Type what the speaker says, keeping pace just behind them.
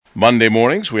Monday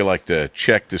mornings, we like to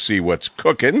check to see what's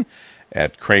cooking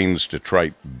at Crane's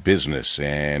Detroit Business,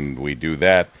 and we do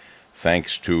that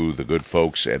thanks to the good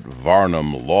folks at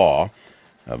Varnum Law.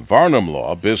 Varnum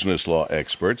Law, business law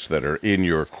experts that are in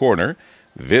your corner.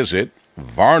 Visit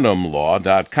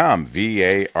varnumlaw.com,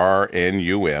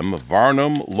 V-A-R-N-U-M,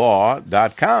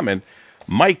 varnumlaw.com. And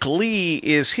Mike Lee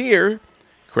is here,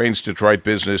 Crane's Detroit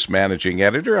Business Managing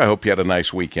Editor. I hope you had a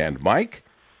nice weekend, Mike.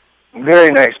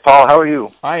 Very nice, Paul. How are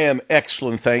you? I am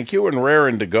excellent, thank you, and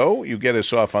raring to go. You get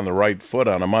us off on the right foot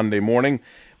on a Monday morning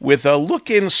with a look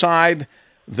inside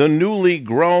the newly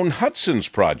grown Hudson's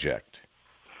project.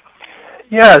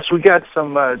 Yes, we got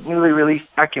some newly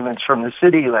released documents from the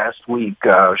city last week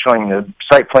showing the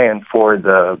site plan for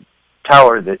the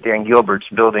tower that Dan Gilbert's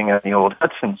building on the old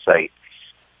Hudson site.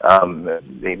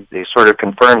 They sort of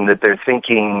confirmed that they're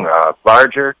thinking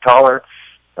larger, taller,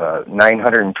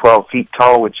 912 feet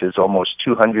tall, which is almost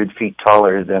 200 feet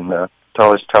taller than the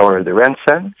tallest tower of the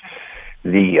RenCen.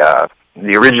 The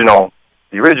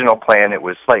original plan, it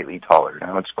was slightly taller.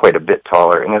 Now it's quite a bit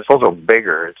taller, and it's also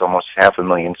bigger. It's almost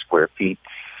 500,000 square feet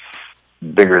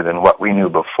bigger than what we knew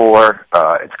before.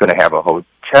 It's going to have a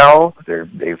hotel.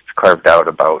 They've carved out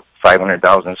about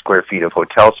 500,000 square feet of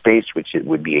hotel space, which it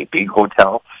would be a big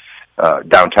hotel.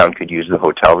 Downtown could use the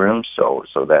hotel rooms, so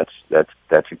that's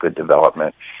a good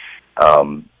development.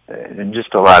 And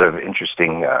just a lot of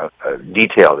interesting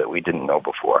detail that we didn't know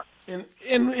before. And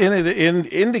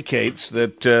it indicates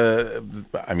that,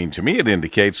 to me it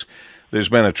indicates there's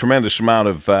been a tremendous amount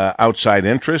of outside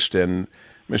interest, and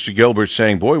Mr. Gilbert's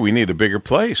saying, boy, we need a bigger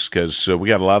place because we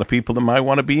got a lot of people that might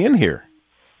want to be in here.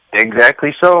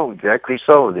 Exactly so. The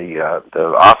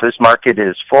office market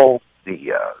is full.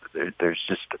 There's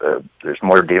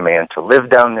more demand to live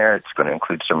down there. It's going to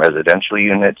include some residential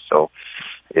units, so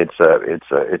it's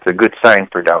a good sign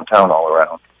for downtown all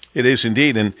around. It is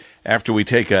indeed, and after we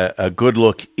take a good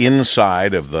look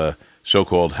inside of the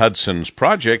so-called Hudson's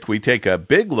project, we take a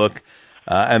big look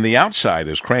on the outside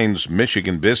as Crane's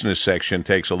Michigan Business section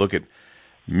takes a look at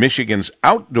Michigan's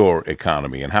outdoor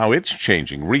economy and how it's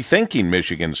changing, rethinking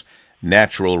Michigan's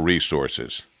natural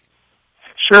resources.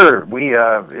 Sure.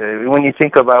 When you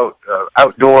think about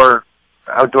outdoor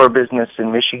business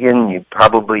in Michigan, you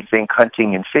probably think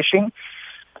hunting and fishing.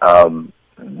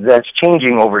 That's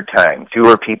changing over time.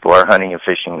 Fewer people are hunting and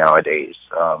fishing nowadays,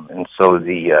 and so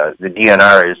the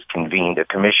DNR has convened a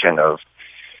commission of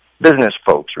business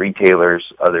folks,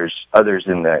 retailers, others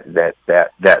in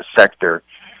that sector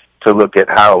to look at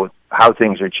how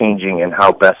things are changing and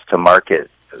how best to market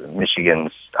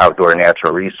Michigan's outdoor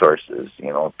natural resources. You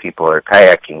know, people are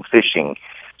kayaking, fishing,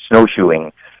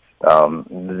 snowshoeing,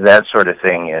 that sort of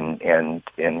thing, and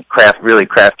really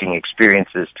crafting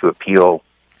experiences to appeal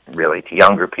really to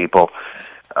younger people,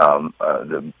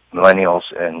 the millennials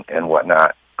and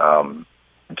whatnot,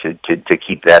 to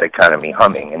keep that economy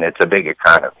humming. And it's a big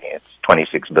economy. It's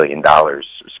 $26 billion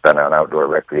spent on outdoor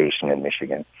recreation in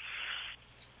Michigan.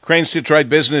 Crane's Detroit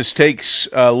Business takes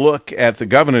a look at the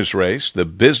governor's race, the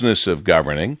business of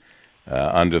governing,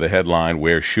 under the headline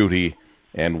Where Schuette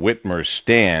and Whitmer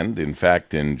Stand. In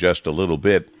fact, in just a little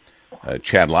bit,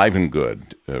 Chad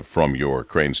Livengood from your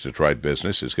Crane's Detroit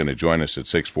Business is going to join us at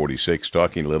 6:46,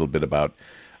 talking a little bit about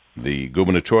the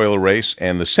gubernatorial race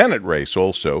and the Senate race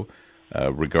also,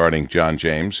 regarding John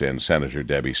James and Senator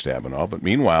Debbie Stabenow. But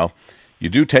meanwhile, you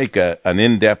do take an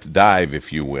in-depth dive,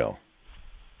 if you will.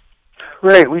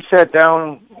 Right. We sat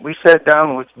down with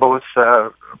both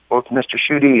Mr.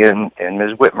 Schuette and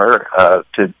Ms. Whitmer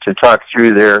to talk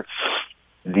through their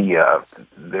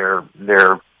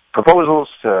proposals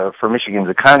for Michigan's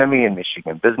economy and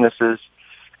Michigan businesses.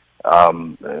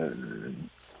 Mr.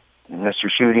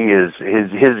 Schuette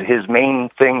his main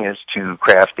thing is to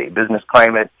craft a business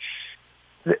climate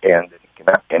and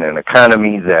an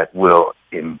economy that will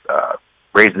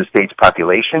raise the state's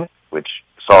population, which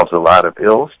solves a lot of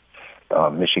ills.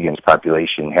 Michigan's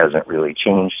population hasn't really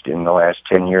changed in the last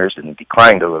 10 years and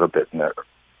declined a little bit in the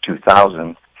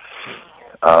 2000s.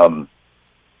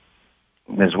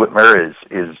 Ms. Whitmer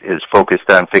is focused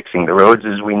on fixing the roads,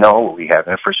 as we know. We have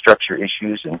infrastructure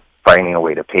issues, and finding a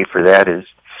way to pay for that is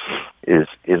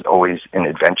always an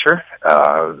adventure.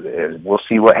 We'll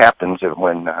see what happens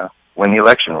when the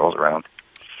election rolls around.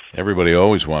 Everybody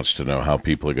always wants to know how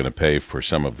people are going to pay for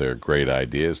some of their great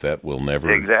ideas. That will never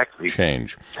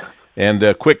change. And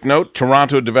a quick note,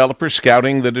 Toronto developers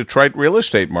scouting the Detroit real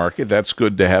estate market. That's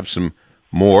good to have some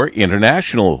more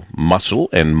international muscle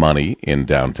and money in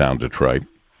downtown Detroit.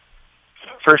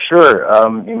 For sure.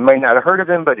 You might not have heard of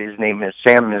him, but his name is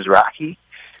Sam Mizrahi.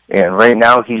 And right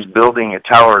now he's building a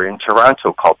tower in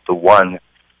Toronto called The One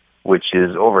which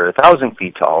is over 1,000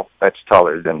 feet tall. That's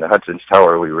taller than the Hudson's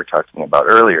Tower we were talking about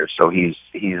earlier. So he's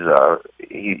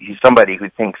somebody who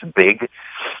thinks big.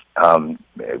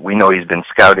 We know he's been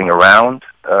scouting around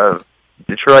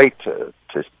Detroit to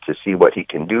see what he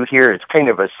can do here. It's kind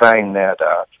of a sign that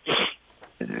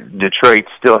Detroit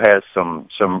still has some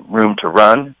room to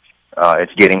run.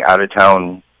 It's getting out of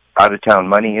town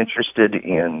money interested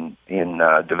in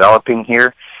developing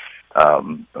here,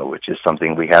 which is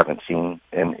something we haven't seen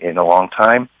in a long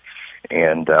time.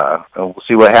 And we'll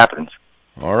see what happens.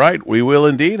 All right, we will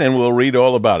indeed, and we'll read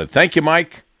all about it. Thank you,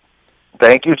 Mike.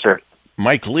 Thank you, sir.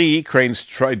 Mike Lee, Crane's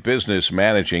Detroit Business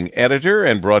Managing Editor,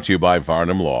 and brought to you by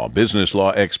Varnum Law, business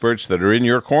law experts that are in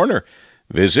your corner.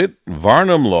 Visit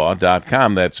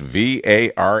varnumlaw.com. That's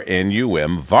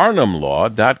VARNUM,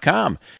 varnumlaw.com.